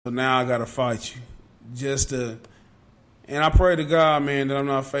So now I gotta fight you, and I pray to God, man, that I'm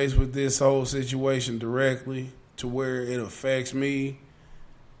not faced with this whole situation directly to where it affects me.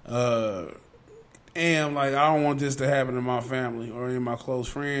 And like I don't want this to happen to my family or any of my close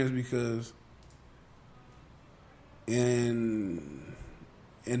friends because in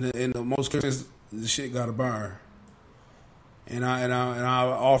the most cases the shit gotta burn. And I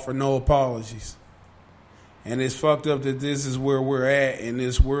offer no apologies. And it's fucked up that this is where we're at in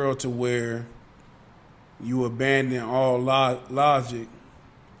this world to where you abandon all logic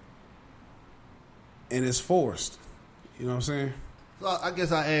and it's forced. You know what I'm saying? So I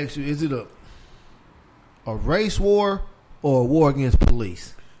guess I ask you, is it a race war or a war against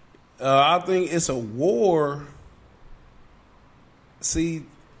police? I think it's a war. See,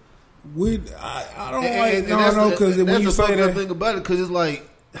 I don't like no because when you say that thing about it, because it's like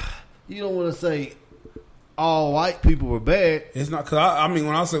you don't want to say all white people were bad. It's not because I mean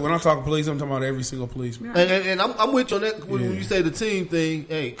when I talk police, I'm talking about every single policeman. And I'm with you on that when you say the team thing.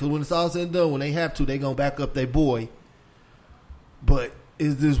 Hey, because when it's all said and done, when they have to, they gonna back up their boy. But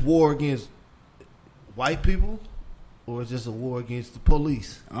is this war against white people? Or is this a war against the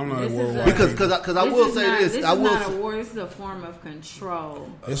police? I'm not a war because I will say this. This is not a war. This is a form of control.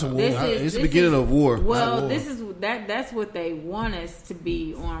 It's a war. It's the beginning of war. Well, this is that's what they want us to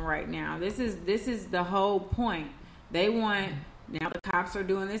be on right now. This is the whole point. They want now the cops are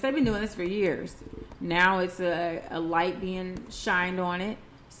doing this. They've been doing this for years. Now it's a light being shined on it.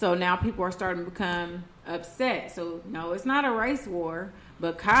 So now people are starting to become upset. So no, it's not a race war,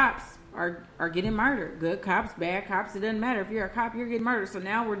 but cops are getting murdered. Good cops, bad cops, it doesn't matter. If you're a cop, you're getting murdered. So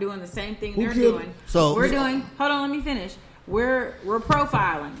now we're doing the same thing they're doing. So we're doing, hold on, let me finish. We're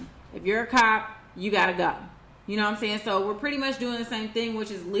profiling. If you're a cop, you gotta go. You know what I'm saying? So we're pretty much doing the same thing,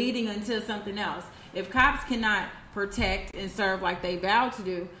 which is leading into something else. If cops cannot protect and serve like they vowed to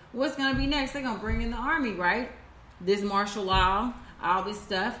do, what's gonna be next? They're gonna bring in the army, right? This martial law, all this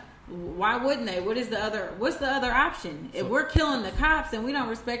stuff. Why wouldn't they? What's the other option? If we're killing the cops and we don't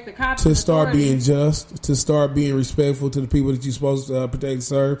respect the cops, to start being just, to start being respectful to the people that you're supposed to protect and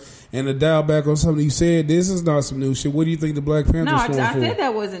serve, and to dial back on something you said. This is not some new shit. What do you think the Black Panthers? No, I said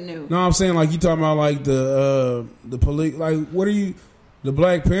that wasn't new. No, I'm saying like you talking about like the police. Like what are you? The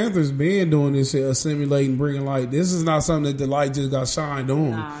Black Panthers been doing this, assimilating, bringing light. This is not something that the light just got shined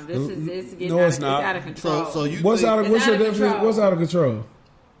on. No, it's getting no, it's out, not. It's out of control. So you what's out of what's your definition? What's out of control?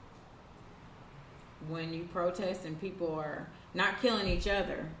 When you protest and people are not killing each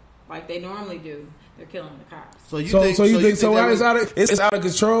other like they normally do, they're killing the cops. So you think it's out of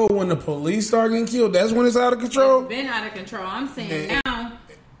control when the police start getting killed? That's when it's out of control. It's been out of control. I'm saying now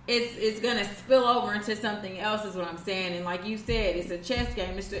it's gonna spill over into something else. Is what I'm saying. And like you said, it's a chess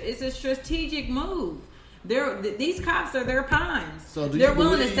game. It's a strategic move. These cops are their pawns. So they're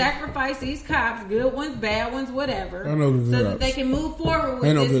willing to sacrifice these cops, good ones, bad ones, whatever, so that they can move forward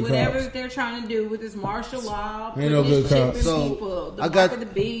with this, whatever they're trying to do with this martial law. Ain't no good cops. So I got the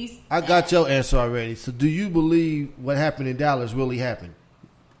beast. I got your answer already. So do you believe what happened in Dallas really happened?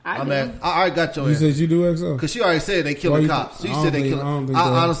 I already got your answer. You said you do, XO? Because she already said they killing cops. She said they killing.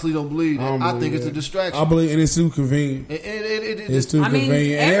 I honestly don't believe that. I think it's a distraction. I believe, and it's too convenient. It's too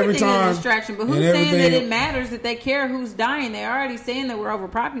convenient. And every time is a distraction. But who's saying that it matters that they care who's dying? They're already saying that we're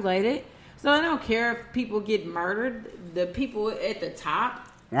overpopulated, so they don't care if people get murdered. The people at the top,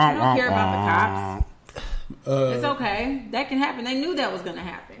 they don't care about the cops. It's okay. That can happen. They knew that was going to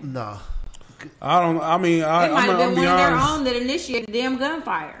happen. No. I don't. I mean, I might have been one of their honest. own that initiated the damn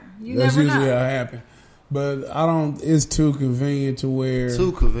gunfire. That's never know. Usually how it happen. But I don't. It's too convenient to where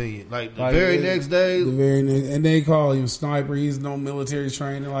too convenient. Like the very next day, and they call him sniper. He's no military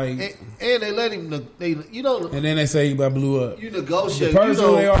training. Like and they let him. And then they say he blew up. You negotiate. The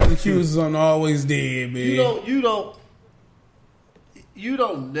person they are accused is always dead, man. You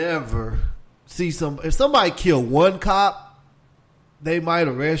don't never see if somebody kill one cop, they might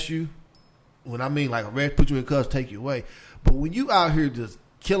arrest you. When I mean like arrest, put you in cuffs, take you away. But when you out here just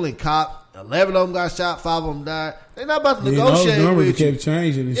killing cops, 11 of them got shot, 5 of them died. They're not about to negotiate those numbers with you. Kept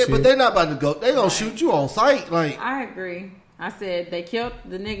changing and shit. But they're not about to go. They gonna shoot you on sight. Like I agree. I said they killed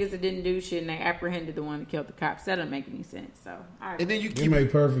the niggas that didn't do shit, and they apprehended the one that killed the cops. That doesn't make any sense. So I agree. And then it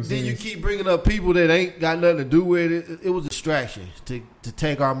make perfect sense. Then you keep bringing up people that ain't got nothing to do with it. It was a distraction to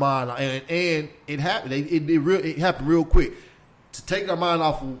take our mind, and it happened. It happened real quick. To take our mind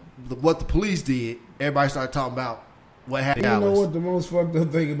off of what the police did, everybody started talking about what happened. You know what the most fucked up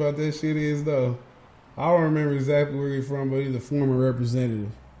thing about that shit is, though? I don't remember exactly where he's from, but he's a former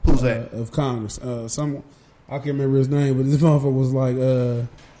representative. Who's that? Of Congress. I can't remember his name, but this motherfucker was like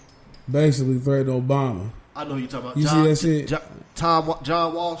basically threatening Obama. I know who you're talking about. You see that shit? John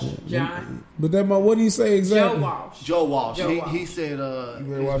Walsh. John. But that, what do you say exactly? Joe Walsh. He said, you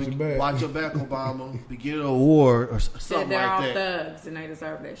better watch your back. Watch your back, Obama. Beginning of a war or something Said they're like all that. thugs and they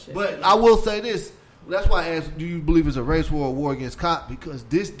deserve that shit. But I will say this. That's why I asked, do you believe it's a race war or war against cop? Because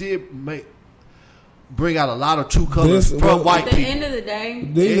this did bring out a lot of true colors from white people. At the end of the day,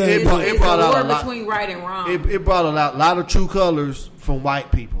 it brought out a lot between right and wrong. It brought a lot of true colors from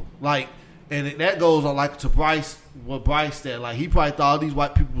white people. Like, and that goes on like to Bryce. What Bryce said, like he probably thought all these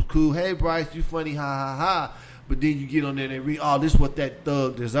white people was cool. Hey Bryce, you funny, ha ha ha. But then you get on there and they read, oh, this is what that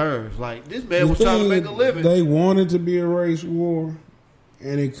thug deserves. Like this man was trying to make a living. They wanted to be a race war,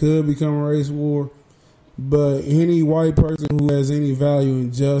 and it could become a race war. But any white person who has any value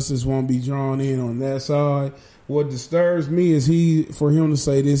in justice won't be drawn in on that side. What disturbs me is for him to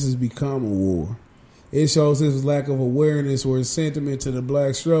say this has become a war. It shows his lack of awareness or his sentiment to the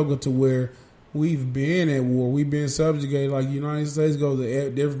black struggle, to where we've been at war. We've been subjugated. Like the United States goes to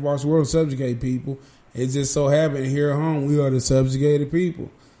different parts of the world to subjugate people. It just so happened here at home we are the subjugated people.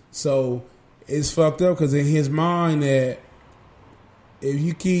 So it's fucked up because in his mind that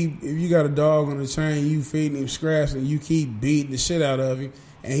if you got a dog on the chain, you feeding him scraps and you keep beating the shit out of him,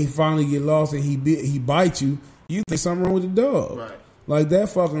 and he finally get lost and he bites you, you think something wrong with the dog. Right. Like that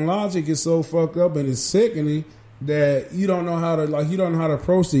fucking logic is so fucked up and it's sickening that you don't know how to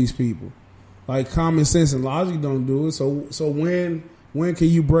approach these people. Like common sense and logic don't do it. So when can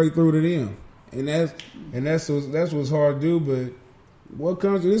you break through to them? And that's what's hard to do. But what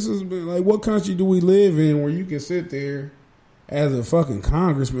country do we live in where you can sit there as a fucking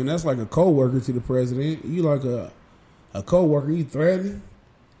congressman? That's like a co-worker to the president. You like a co-worker, you threatening?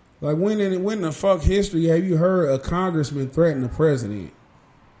 Like when in the fuck history have you heard a congressman threaten the president?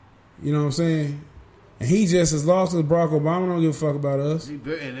 You know what I'm saying? And he just as lost as Barack Obama. Don't give a fuck about us.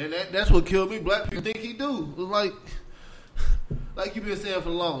 And that's what killed me. Black people think he do. Like you've been saying for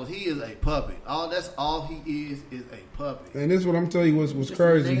the longest, he is a puppet. That's all he is a puppet. And this is what I'm telling you what's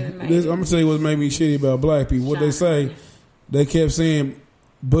crazy. I'm gonna tell you what made me shitty about black people. What they say, they kept saying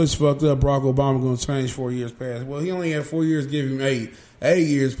Bush fucked up, Barack Obama gonna change 4 years past. Well, he only had 4 years, give him 8. 8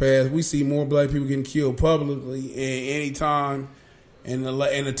 years past. We see more black people getting killed publicly in any time in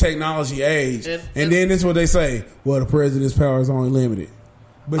the technology age. And then this is what they say, well, the president's power is only limited.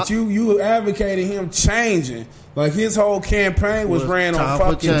 But you advocated him changing. Like his whole campaign was ran on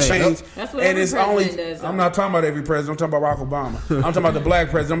fucking change. That's what every president does. I'm not talking about every president. I'm talking about Barack Obama. I'm talking about the black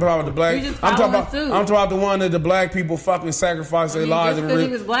president. I'm talking about the black. I'm talking about the one that the black people fucking sacrificed their lives.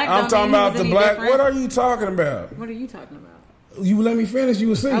 I'm talking about the black. What are you talking about? What are you talking about? You let me finish. You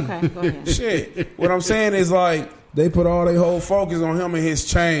will see. Okay, go ahead. Shit. What I'm saying is like they put all their whole focus on him and his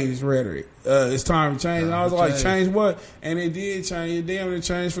change rhetoric. It's time to change. And I was like, change what? And it did change. It damn near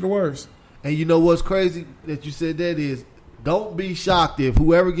changed for the worse. And you know what's crazy that you said that is, don't be shocked if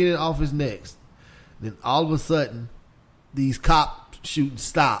whoever get in office next, then all of a sudden these cop shootings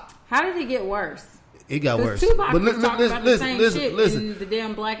stop. How did it get worse? It got worse. Tupac was talking about the same shit in the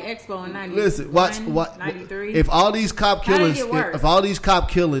damn Black Expo in 90. Listen, watch 93. If all these cop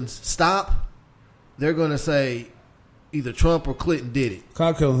killings, stop, they're gonna say either Trump or Clinton did it.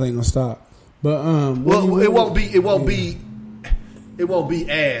 Cop killings ain't gonna stop. But it won't be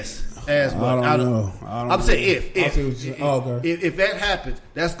as much. I don't know. I'm saying if that happens,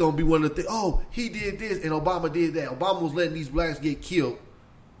 that's gonna be one of the things. Oh, he did this and Obama did that. Obama was letting these blacks get killed.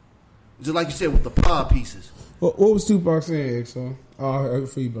 Just like you said with the palm pieces. What was Tupac saying, XO? I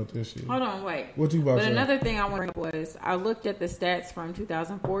feel you about this shit. Hold on, wait. What Tupac But saying? another thing I want to bring up was I looked at the stats from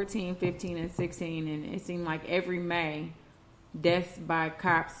 2014, 15, and 16, and it seemed like every May, deaths by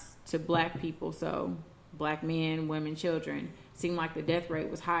cops to black people, so black men, women, children, seemed like the death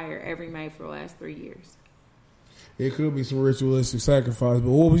rate was higher every May for the last 3 years. It could be some ritualistic sacrifice,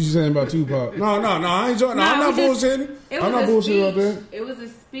 but what was you saying about Tupac? No, I ain't joking. I'm not bullshitting. I'm not bullshitting about that. It was a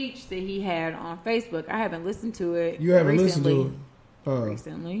speech that he had on Facebook. I haven't listened to it. You haven't listened to it?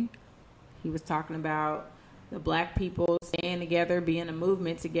 Recently. He was talking about the black people staying together, being a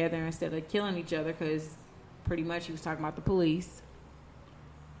movement together instead of killing each other, because pretty much he was talking about the police.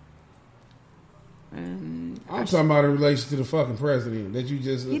 I'm talking about in relation to the fucking president that you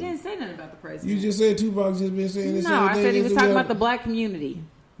just. He didn't say nothing about the president. You just said Tupac just been saying this. No, I said he was talking about the black community.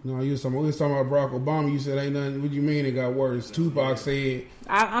 No, we was talking about Barack Obama. You said ain't nothing. What do you mean it got worse? Tupac said.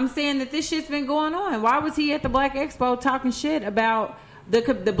 I'm saying that this shit's been going on. Why was he at the Black Expo talking shit about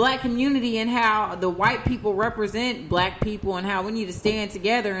the black community and how the white people represent black people and how we need to stand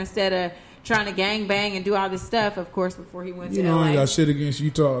together instead of trying to gangbang and do all this stuff, of course, before he went to LA. I ain't got shit against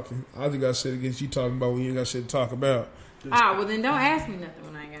you talking. I just got shit against you talking about when you ain't got shit to talk about. Well then don't ask me nothing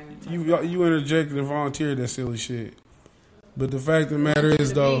when I ain't got anything You interjected and volunteered that silly shit. But the fact of the matter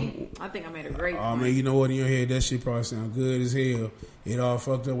is, though, I think I made a great I point. mean, you know what? In your head, that shit probably sound good as hell. It all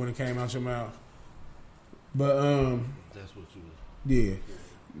fucked up when it came out your mouth. But That's what you. yeah.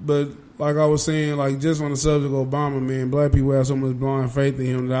 But like I was saying, like just on the subject of Obama, man, black people have so much blind faith in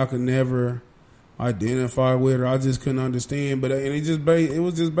him that I could never identify with, or I just couldn't understand. But and it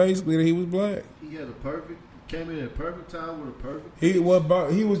was just basically that he was black. He had came in at a perfect time with a perfect.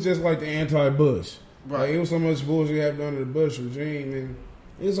 He was just like the anti-Bush. Right. Like, it was so much bullshit happened under the Bush regime, and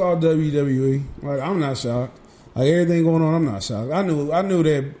it's all WWE. Like, I'm not shocked. Like, everything going on, I'm not shocked. I knew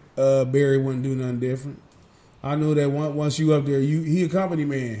that Barry wouldn't do nothing different. I knew that once you up there, he a company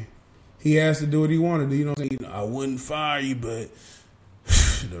man. He has to do what he wanted to. You know what I'm saying? I wouldn't fire you, but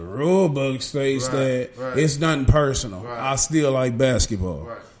the rule book states that it's nothing personal. Right. I still like basketball.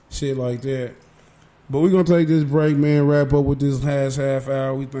 Right. Shit like that. But we're going to take this break, man, wrap up with this last half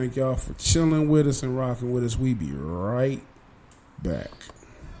hour. We thank y'all for chilling with us and rocking with us. We be right back.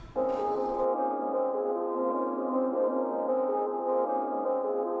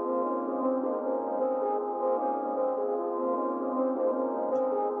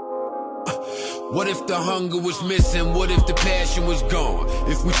 What if the hunger was missing? What if the passion was gone?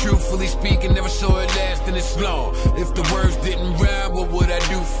 If we truthfully speaking never saw it lasting this long? If the words didn't rhyme, what would I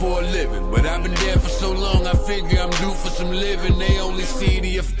do for a living? But I've been there for so long, I figure I'm due for some living. They only see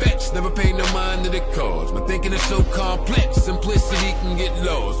the effects, never pay no mind to the cause. My thinking is so complex, simplicity can get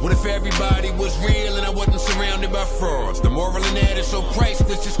lost. What if everybody was real and I wasn't surrounded by frauds? The moral in that is so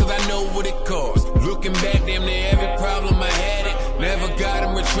priceless just cause I know what it costs. Looking back, damn near every problem I had it. Never got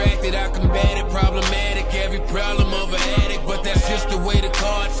them retracted, I combated problematic, every problem of an addict, but that's just the way the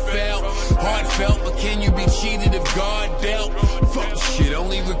cards fell. Heartfelt, but can you be cheated if God dealt? Fuck shit,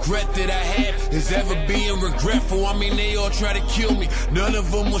 only regret that I have is ever being regretful. I mean, they all try to kill me, none of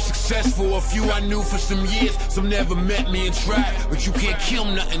them was successful. A few I knew for some years, some never met me and tried, but you can't kill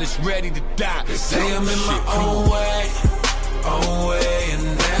nothing that's ready to die. They say I'm in my own way,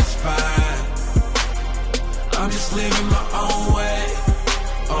 and that's fine. I'm just living my own way,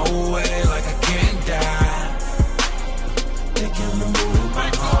 like I can't die. They can remove my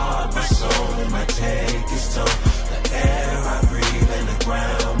heart, my soul, and my take its toll. The air I breathe and the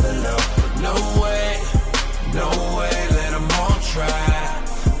ground below. No way, let them all try.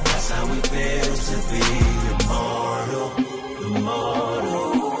 That's how it feels to be immortal.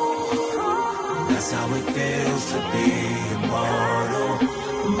 That's how it feels to be immortal.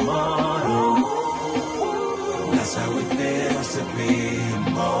 That's how it feels to be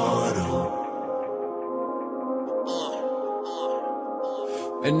immortal.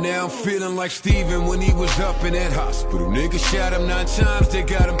 And now I'm feeling like Steven when he was up in that hospital. Niggas shot him 9 times, they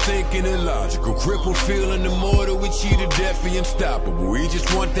got him thinking illogical. Crippled, feeling immortal, we cheated, deathly unstoppable. We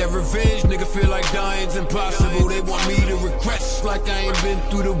just want that revenge, nigga feel like dying's impossible. They want me to regress like I ain't been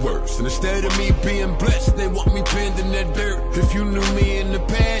through the worst. And instead of me being blessed, they want me pinned in that dirt. If you knew me in the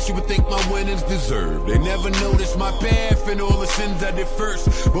past, you would think my winnings deserved. They never noticed my path and all the sins I did first.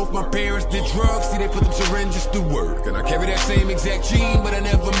 Both my parents did drugs, see they put them syringes to work. And I carry that same exact gene, but I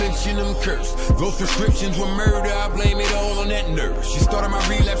never mention them curse. Those prescriptions were murder, I blame it all on that nurse. She started my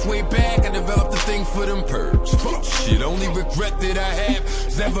relapse way back, I developed a thing for them perks. Fuck shit, only regret that I have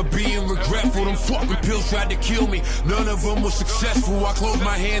is ever being regretful. Them fucking pills tried to kill me, none of them was successful. I close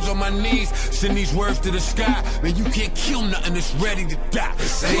my hands on my knees, send these words to the sky. Man, you can't kill nothing that's ready to die. They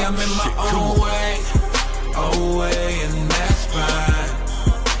say I'm in my own way, and that's fine.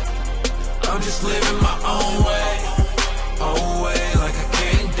 I'm just living my own way, like I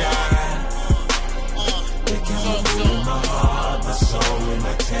can't die. They can remove my heart, my soul, and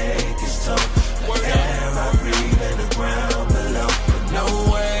my take its toll. The air I breathe and the ground below. No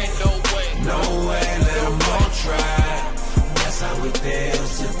way, let them all try. That's how it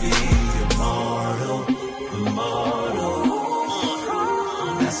feels to be immortal.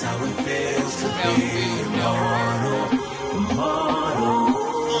 That's how it feels to be immortal.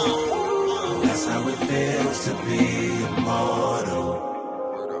 That's how it feels to be immortal.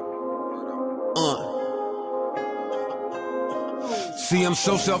 See, I'm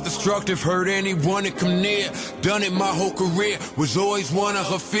so self-destructive, hurt anyone that come near. Done it my whole career, was always one of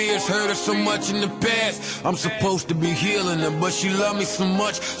her fears. Hurt her so much in the past, I'm supposed to be healing her, but she love me so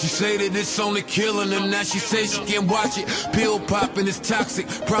much, she say that it's only killing her. Now she says she can't watch it, pill popping is toxic.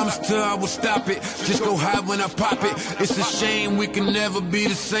 Promised her I would stop it, just go high when I pop it. It's a shame we can never be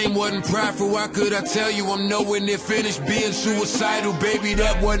the same, wasn't prideful. Why could I tell you I'm nowhere near finished being suicidal? Baby,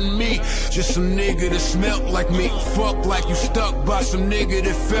 that wasn't me, just some nigga that smelt like me. Fuck like you stuck by some nigga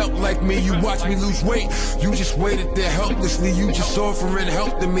that felt like me. You watched me lose weight, you just waited there helplessly. You just offering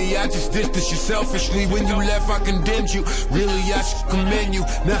help to me, I just distanced you selfishly. When you left, I condemned you. Really, I should commend you.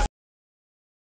 Now